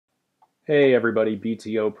Hey everybody,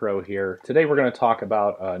 BTO Pro here. Today we're going to talk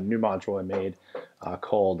about a new module I made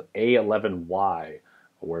called A11y,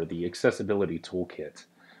 or the Accessibility Toolkit.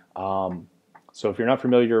 Um, so if you're not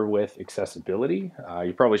familiar with accessibility,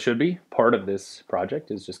 you probably should be. Part of this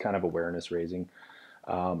project is just kind of awareness raising.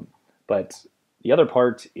 Um, but the other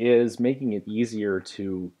part is making it easier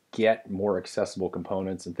to get more accessible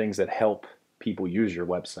components and things that help people use your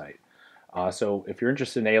website. So if you're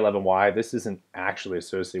interested in A11y, this isn't actually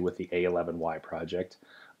associated with the A11y project,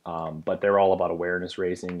 but they're all about awareness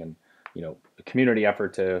raising and a community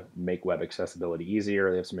effort to make web accessibility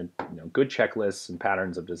easier. They have some good checklists and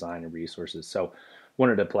patterns of design and resources. So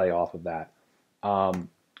wanted to play off of that. Um,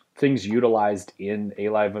 Things utilized in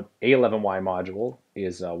A11y module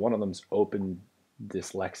is one of them is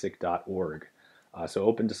opendyslexic.org. So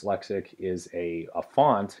Open Dyslexic is a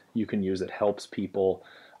font you can use that helps people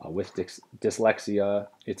with dyslexia.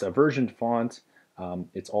 It's a versioned font.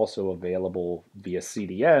 It's also available via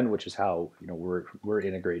CDN, which is how we're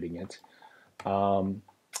integrating it. Um,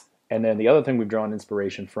 and then the other thing we've drawn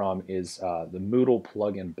inspiration from is the Moodle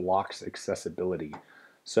plugin blocks accessibility.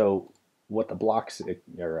 So what the block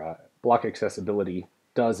accessibility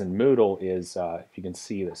does in Moodle is, if you can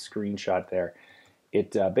see the screenshot there,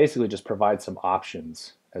 it basically just provides some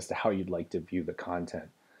options as to how you'd like to view the content.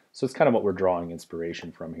 So it's kind of what we're drawing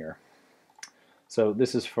inspiration from here. So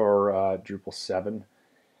this is for Drupal 7,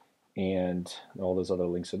 and all those other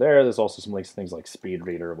links are there. There's also some links to things like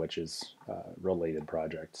SpeedReader, which is a related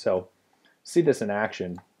project. So see this in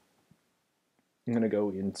action. I'm going to go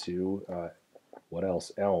into what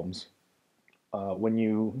else? Elms. When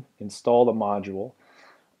you install the module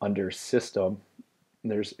under System,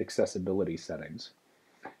 there's accessibility settings.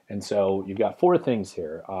 And so you've got four things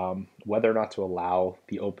here. Whether or not to allow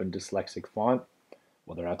the Open Dyslexic font,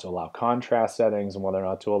 whether or not to allow contrast settings, and whether or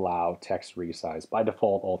not to allow text resize. By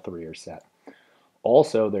default, all three are set.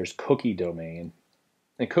 Also, there's cookie domain.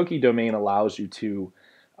 And cookie domain allows you to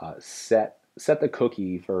set the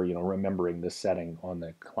cookie for remembering this setting on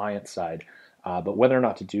the client side, but whether or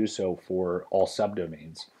not to do so for all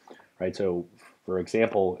subdomains, right? So, for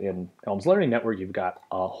example, in Elms Learning Network, you've got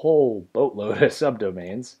a whole boatload of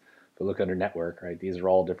subdomains. If you look under network, right, these are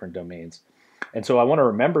all different domains. And so I want to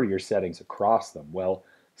remember your settings across them. Well,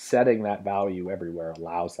 setting that value everywhere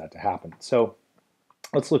allows that to happen. So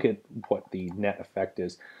let's look at what the net effect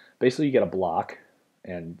is. Basically, you get a block,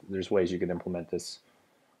 and there's ways you can implement this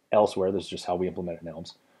elsewhere. This is just how we implement it in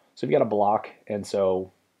Elms. So you've got a block, and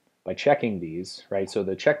so by checking these, right, so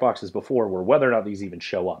the checkboxes before were whether or not these even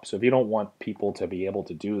show up. So if you don't want people to be able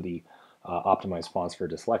to do the optimized fonts for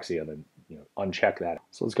dyslexia, then uncheck that.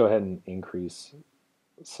 So let's go ahead and increase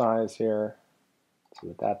size here. See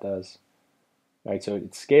what that does. All right, so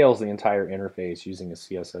it scales the entire interface using a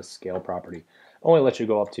CSS scale property. Only lets you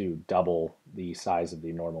go up to double the size of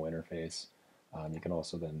the normal interface. You can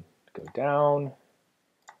also then go down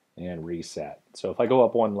and reset. So if I go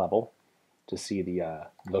up one level to see the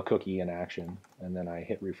cookie in action, and then I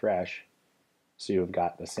hit refresh, so you've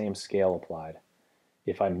got the same scale applied.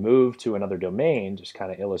 If I move to another domain, just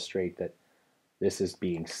kind of illustrate that this is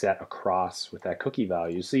being set across with that cookie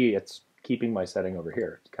value. See, it's keeping my setting over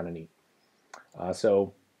here. It's kind of neat.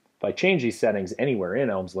 So if I change these settings anywhere in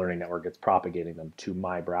Elms Learning Network, it's propagating them to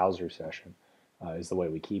my browser session is the way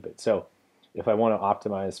we keep it. So if I want to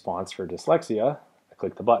optimize fonts for dyslexia, I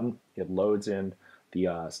click the button, it loads in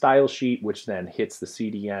the style sheet, which then hits the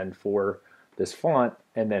CDN for this font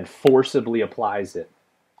and then forcibly applies it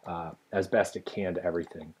as best it can to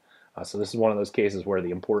everything. So this is one of those cases where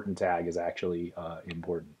the important tag is actually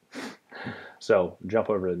important. So jump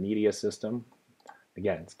over to the media system.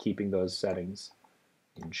 Again, it's keeping those settings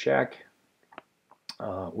in check.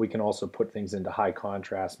 We can also put things into high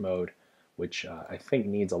contrast mode, which I think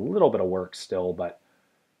needs a little bit of work still, but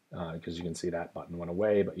because you can see that button went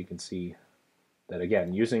away, but you can see that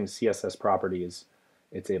again, using CSS properties,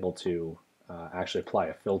 it's able to actually apply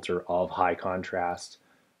a filter of high contrast.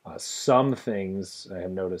 Some things I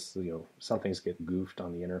have noticed, some things get goofed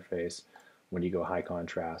on the interface when you go high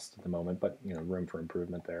contrast at the moment, but room for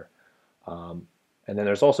improvement there. And then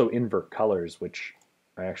there's also invert colors, which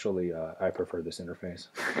I actually I prefer this interface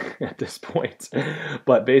at this point.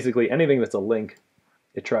 But basically, anything that's a link,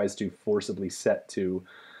 it tries to forcibly set to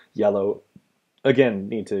yellow. Again,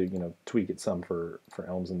 need to tweak it some for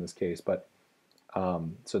Elms in this case, but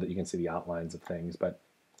so that you can see the outlines of things. But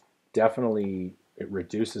definitely, it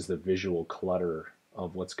reduces the visual clutter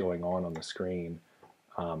of what's going on the screen.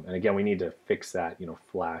 And again, we need to fix that,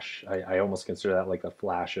 flash. I almost consider that like the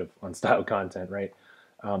flash of unstyled content, right?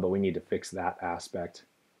 But we need to fix that aspect.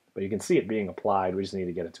 But you can see it being applied. We just need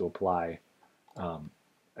to get it to apply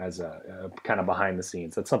as a kind of behind the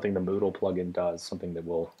scenes. That's something the Moodle plugin does, something that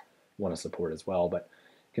we'll want to support as well. But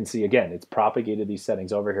you can see again, it's propagated these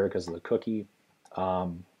settings over here because of the cookie.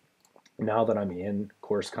 Now that I'm in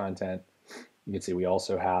course content, you can see we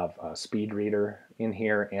also have a speed reader in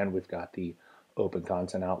here, and we've got the open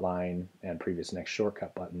content outline and previous next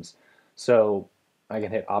shortcut buttons. So I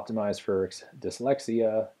can hit optimize for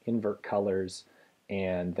dyslexia, invert colors,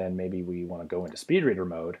 and then maybe we want to go into speed reader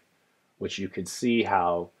mode, which you could see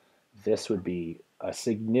how this would be a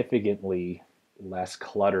significantly less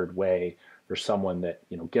cluttered way for someone that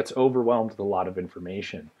gets overwhelmed with a lot of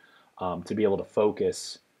information to be able to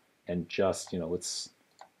focus and just let's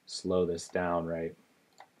slow this down, right?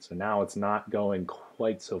 So now it's not going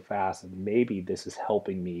quite so fast, and maybe this is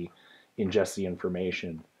helping me ingest the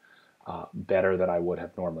information better than I would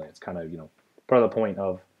have normally. It's kind of part of the point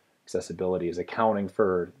of accessibility is accounting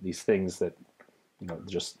for these things that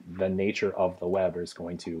just the nature of the web is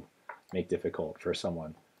going to make difficult for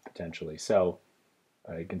someone potentially. So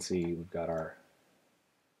you can see we've got our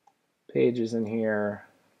pages in here.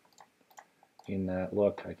 In that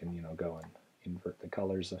look, I can go and invert the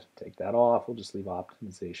colors, take that off. We'll just leave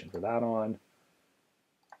optimization for that on.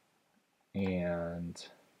 And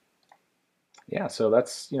yeah, so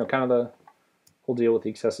that's kind of the whole deal with the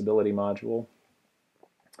accessibility module.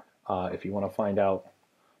 If you want to find out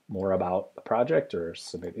more about the project or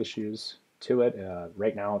submit issues to it,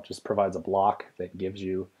 right now it just provides a block that gives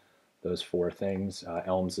you those 4 things.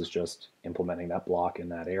 ELMS is just implementing that block in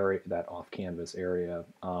that area, that off-canvas area.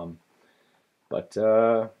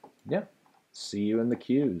 Yeah, see you in the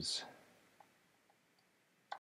queues.